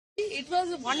it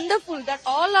was wonderful that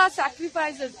all our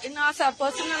sacrifices in our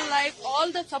personal life,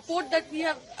 all the support that we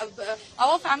have,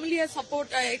 our family has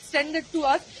extended to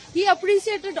us, he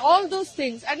appreciated all those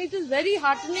things, and it is very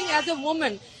heartening as a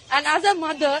woman and as a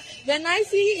mother when I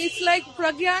see it's like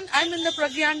Pragyan. I'm in the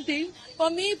Pragyan team. For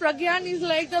me, Pragyan is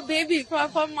like the baby.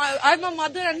 I'm a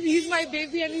mother and he's my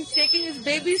baby, and he's taking his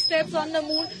baby steps on the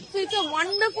moon. So it's a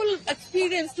wonderful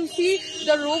experience to see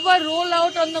the rover roll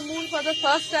out on the moon for the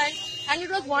first time. And it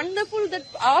was wonderful that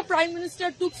our Prime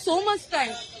Minister took so much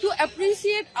time to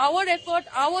appreciate our effort,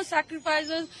 our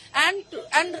sacrifices, and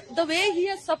the way he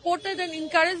has supported and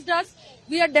encouraged us.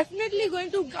 We are definitely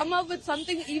going to come up with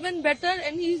something even better,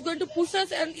 and he is going to push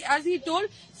us. And as he told,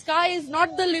 sky is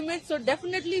not the limit, so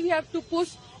definitely we have to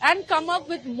push and come up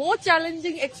with more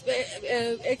challenging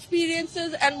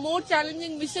experiences and more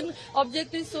challenging mission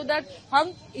objectives so that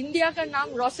हम India का नाम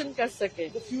रोशन कर सके.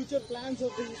 The future plans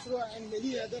of the ISRO and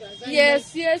many other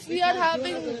yes, we are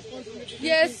having.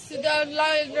 Yes,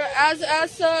 as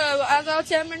our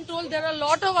chairman told, there are a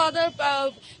lot of other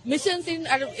missions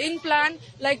in plan,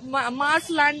 like Mars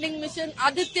landing mission,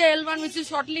 Aditya-L1, which is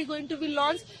shortly going to be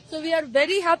launched. So we are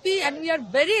very happy and we are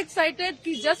very excited.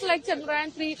 Just like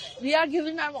Chandrayaan 3, we are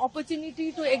given an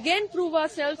opportunity to again prove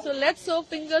ourselves. So let's hope,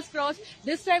 fingers crossed,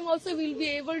 this time also we'll be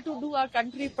able to do our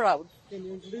country proud. Can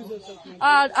you introduce yourself?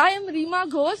 I am Reema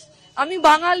Ghosh. I'm a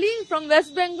Bangali from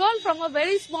West Bengal, from a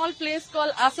very small place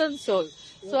called Asansol.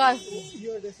 So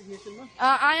your designation, no?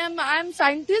 I am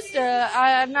scientist.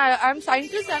 I'm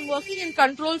scientist. I'm working in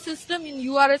control system in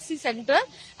URSC center,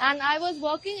 and I was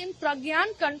working in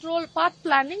Pragyan control path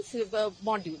planning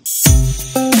module.